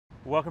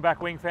Welcome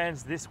back, Wing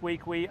fans. This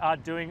week we are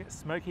doing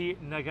Smokey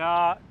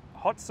Naga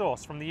hot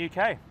sauce from the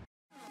UK.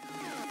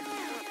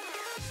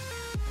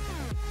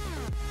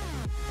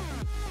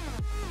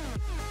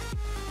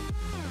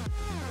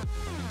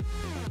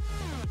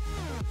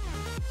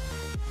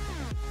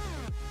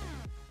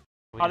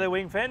 Hi there,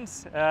 Wing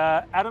fans.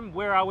 Adam,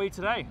 where are we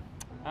today?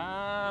 We're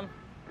on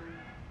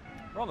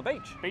the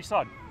beach.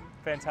 Beachside.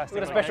 Fantastic.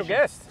 We've got a special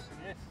guest.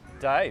 Yes.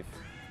 Dave.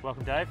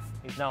 Welcome, Dave.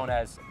 He's known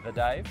as the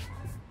Dave.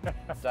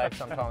 Dave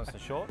sometimes for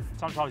short.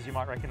 Sometimes you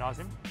might recognise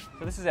him.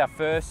 So this is our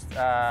first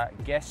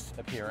guest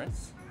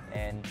appearance,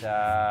 and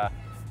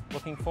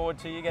looking forward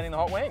to you getting the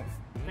hot wing.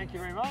 Thank you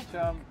very much.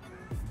 Yeah,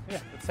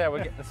 that's how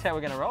we're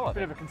going to roll it.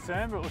 Bit of a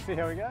concern, but we'll see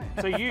how we go.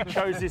 So you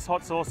chose this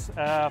hot sauce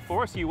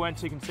for us. You weren't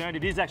too concerned.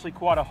 It is actually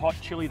quite a hot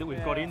chili that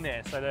we've got in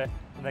there. So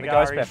the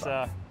ghost is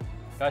pepper.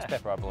 Ghost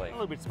pepper, I believe. A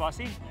little bit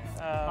spicy.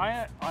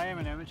 I am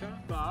an amateur,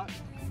 but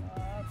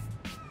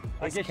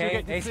I He's guess keen, you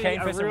get to he's see keen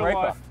for a some real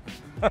Reaper.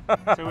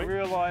 life, a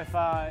real life,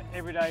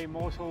 everyday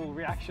mortal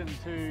reaction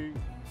to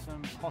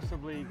some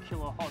possibly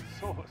killer hot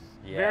sauce.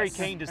 Yes. Very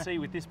keen to see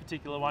with this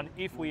particular one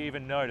if we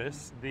even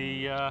notice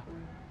the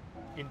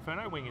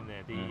inferno wing in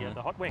there,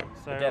 the hot wing.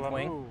 So The death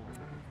wing. Ooh.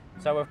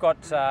 So we've got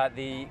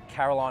the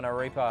Carolina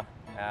Reaper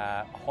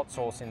hot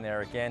sauce in there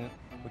again,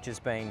 which has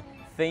been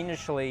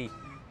fiendishly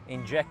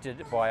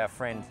injected by our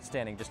friend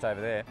standing just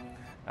over there.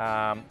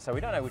 So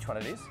we don't know which one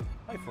it is.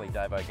 Hopefully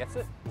Davo gets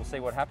it. We'll see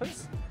what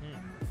happens.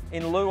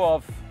 In lieu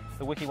of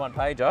the Wiki One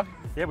pager.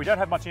 Yeah, we don't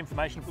have much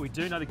information, but we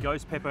do know the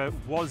ghost pepper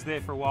was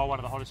there for a while, one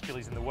of the hottest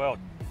chilies in the world.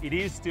 It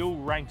is still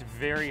ranked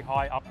very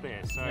high up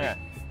there. So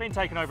it's been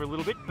taken over a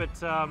little bit, but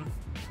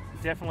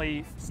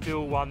definitely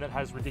still one that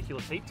has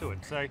ridiculous heat to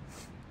it. So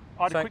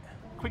I had a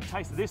quick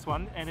taste of this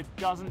one, and it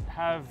doesn't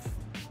have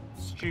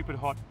stupid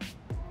hot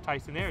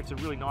taste in there. It's a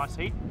really nice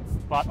heat,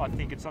 but I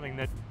think it's something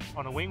that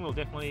on a wing we'll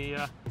definitely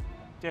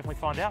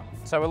find out.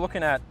 So we're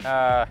looking at,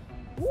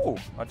 ooh,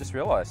 I just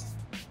realised.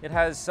 It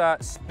has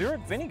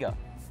spirit vinegar.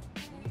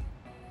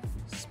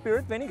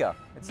 Spirit vinegar,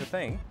 it's a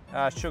thing.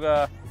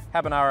 Sugar,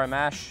 habanero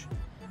mash,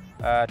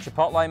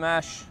 chipotle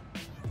mash,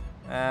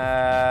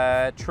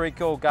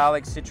 treacle,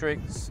 garlic,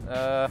 citrus,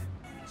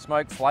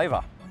 smoked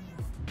flavour.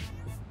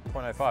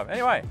 0.05.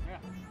 Anyway,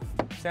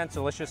 sounds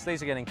delicious.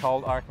 These are getting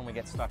cold. I reckon we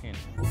get stuck in.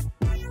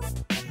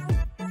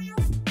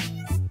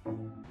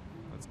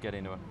 Let's get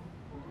into it.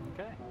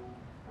 Okay.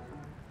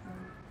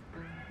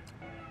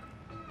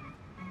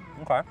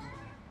 Okay.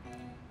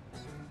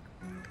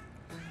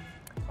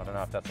 I don't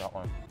know if that's that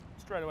one.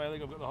 Straight away, I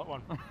think I've got the hot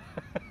one.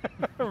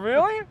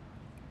 Really?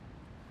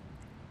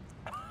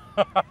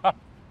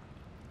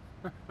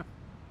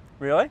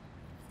 Really?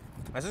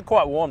 This is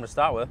quite warm to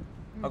start with.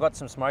 I got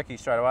some smoky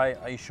straight away.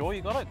 Are you sure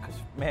you got it? Because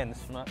man,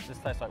 this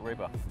tastes like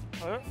Reaper.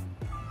 Oh,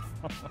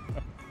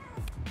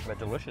 They're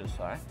delicious,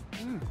 eh?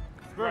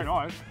 It's very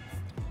nice.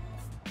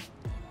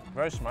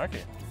 Very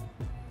smoky.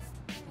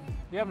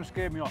 You haven't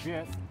scared me off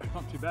yet. It's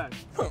not too bad.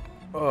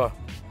 Ugh.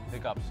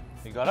 Hiccups.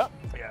 You got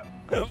it? yeah.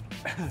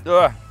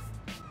 Ugh.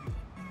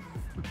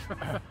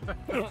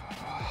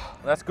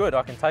 That's good.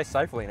 I can taste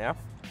safely now.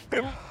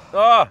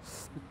 Oh,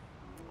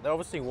 they're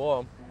obviously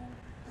warm.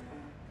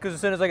 Because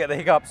as soon as I get the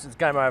hiccups, it's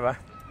game over.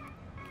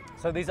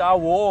 So these are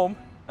warm,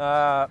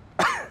 but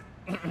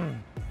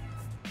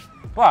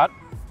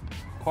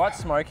quite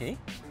smoky.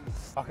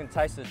 I can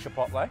taste the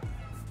chipotle.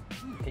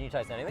 Can you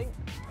taste anything?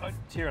 I'm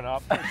tearing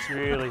up. It's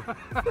really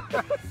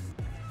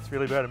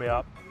burning me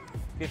up.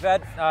 If you've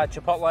had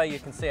chipotle, you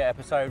can see our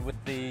episode with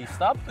the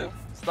stubs.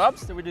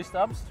 Stubs? Did we do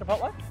stubs,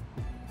 chipotle?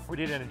 We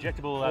did an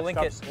injectable We'll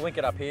stubs. link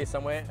it up here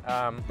somewhere.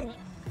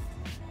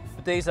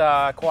 But these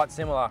are quite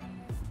similar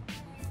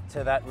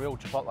to that real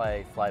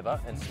chipotle flavour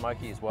and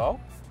smoky as well.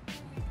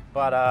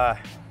 But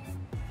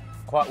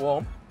quite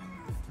warm.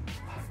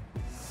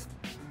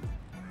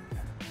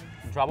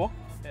 In trouble?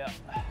 Yeah.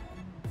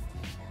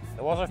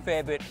 There was a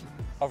fair bit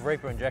of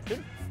Reaper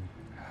injected.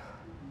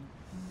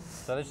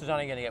 So this is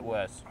only going to get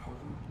worse.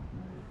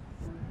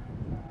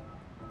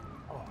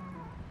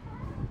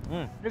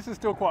 This is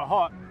still quite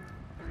hot,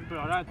 but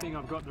I don't think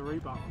I've got the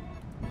Reaper. All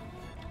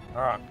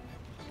right.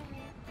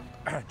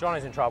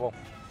 Johnny's in trouble,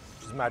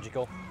 which is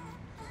magical.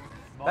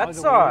 My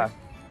eyes are watering.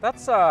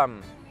 That's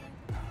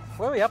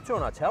where are we up to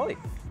on our tally?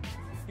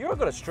 You've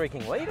got a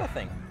streaking lead, I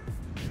think.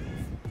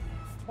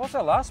 What's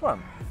our last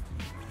one?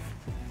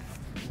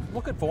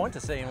 Looking forward to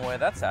seeing where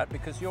that's at,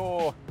 because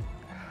the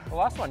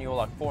last one you were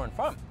like 4 in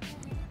front.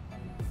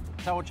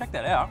 So we'll check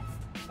that out.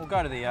 We'll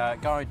go to the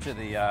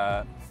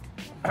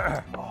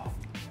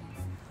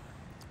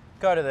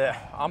go to the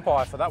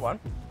umpire for that one.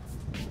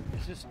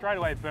 It's just straight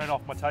away burned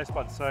off my taste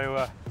buds.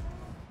 So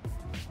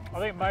I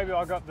think maybe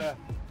I got the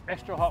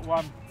extra hot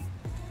one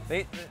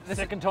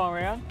second time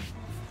around.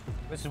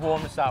 This is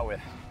warm to start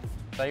with.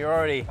 So you're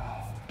already,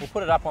 we'll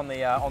put it up on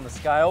the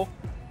scale,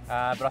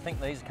 but I think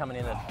these are coming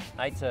in at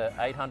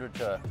 800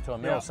 to a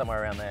mil,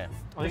 somewhere around there.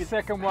 The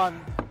second one,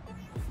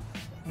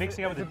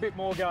 mixing up with there's a bit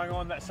more going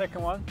on that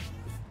second one.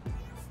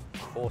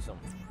 Awesome.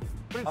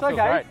 But it's I feel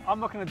okay, great.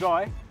 I'm not going to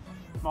die.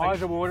 My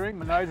eyes are watering,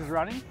 my nose is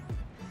running.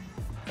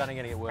 It's only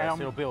going to get worse.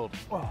 It'll build.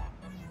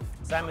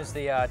 Same as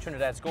the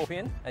Trinidad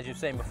Scorpion, as you've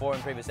seen before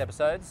in previous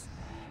episodes.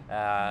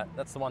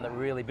 That's the one that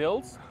really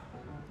builds.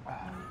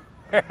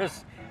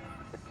 Whereas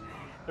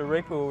the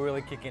Reaper will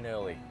really kick in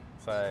early.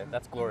 So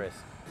that's glorious.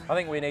 I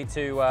think we need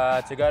to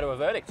go to a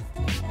verdict.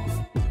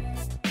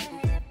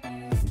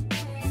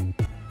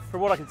 From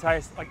what I can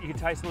taste, like you can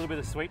taste a little bit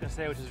of sweetness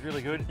there, which is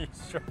really good.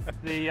 Sure.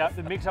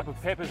 The mix up of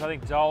peppers, I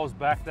think, dials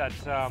back that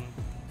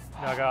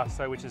nagas,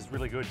 so which is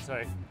really good.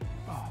 So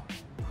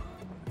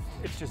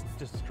it's just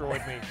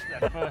destroyed me.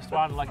 That first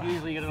one, like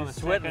usually you get it on the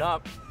Sweating second.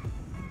 up.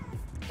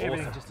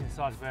 Everything Awesome. just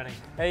inside's burning.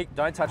 Hey,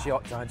 don't touch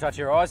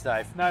your eyes,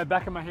 Dave. No,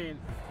 back of my hand.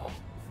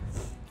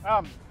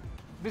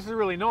 This is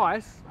really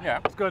nice. Yeah.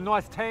 It's got a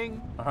nice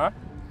tang. Uh-huh.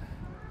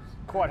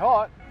 Quite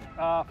hot.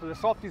 For the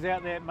softies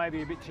out there, it may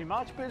be a bit too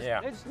much, but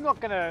it's not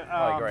going to.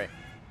 I agree.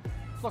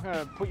 It's not going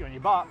to put you on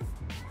your butt.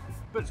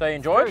 But So you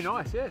enjoyed? Very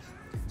nice, yes.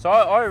 So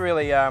I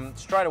really,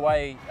 straight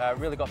away,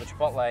 really got the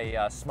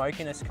chipotle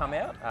smokiness come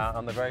out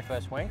on the very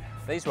first wing.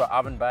 These were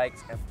oven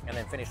baked and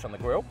then finished on the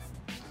grill.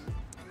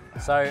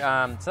 So,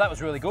 so that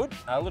was really good.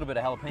 A little bit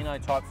of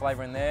jalapeno type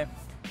flavour in there,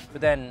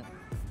 but then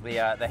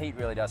the heat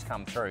really does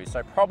come through.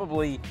 So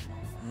probably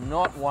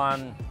not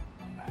one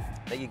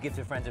that you give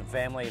to friends and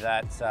family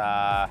that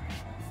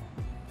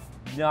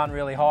aren't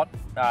really hot,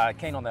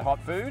 keen on their hot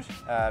food,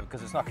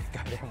 because it's not going to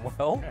go down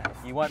well.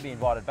 You won't be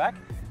invited back.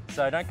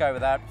 So don't go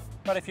with that.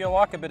 But if you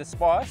like a bit of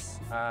spice,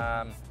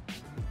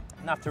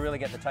 enough to really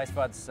get the taste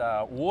buds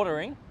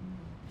watering,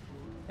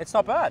 it's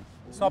not bad.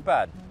 It's not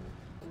bad.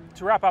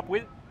 To wrap up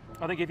with,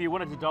 I think if you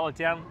wanted to dial it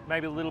down,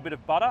 maybe a little bit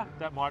of butter,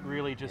 that might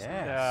really just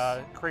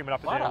cream it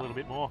up there a little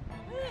bit more.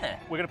 Yeah.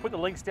 We're going to put the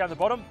links down the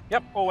bottom.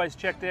 Yep. Always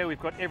check there. We've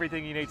got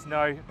everything you need to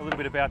know a little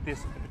bit about this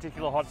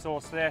particular hot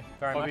sauce there.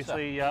 Very much so.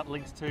 Obviously,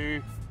 links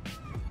to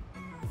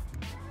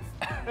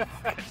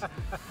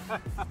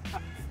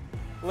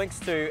Links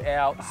to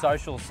our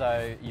socials,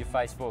 so your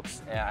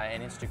Facebooks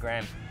and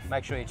Instagram.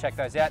 Make sure you check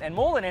those out. And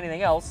more than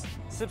anything else,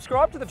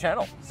 subscribe to the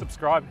channel.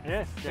 subscribe.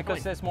 Yes,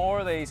 Because there's more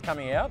of these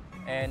coming out.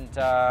 And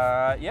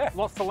yeah,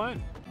 lots to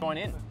learn. join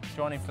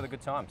in for the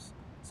good times.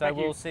 So Thank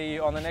you. we'll see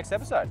you on the next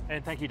episode.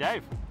 And thank you,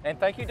 Dave. And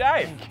thank you,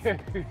 Dave.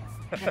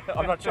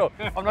 I'm not sure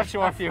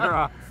if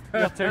you're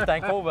too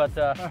thankful, but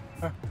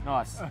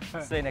nice.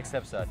 See you next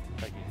episode.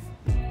 Thank you.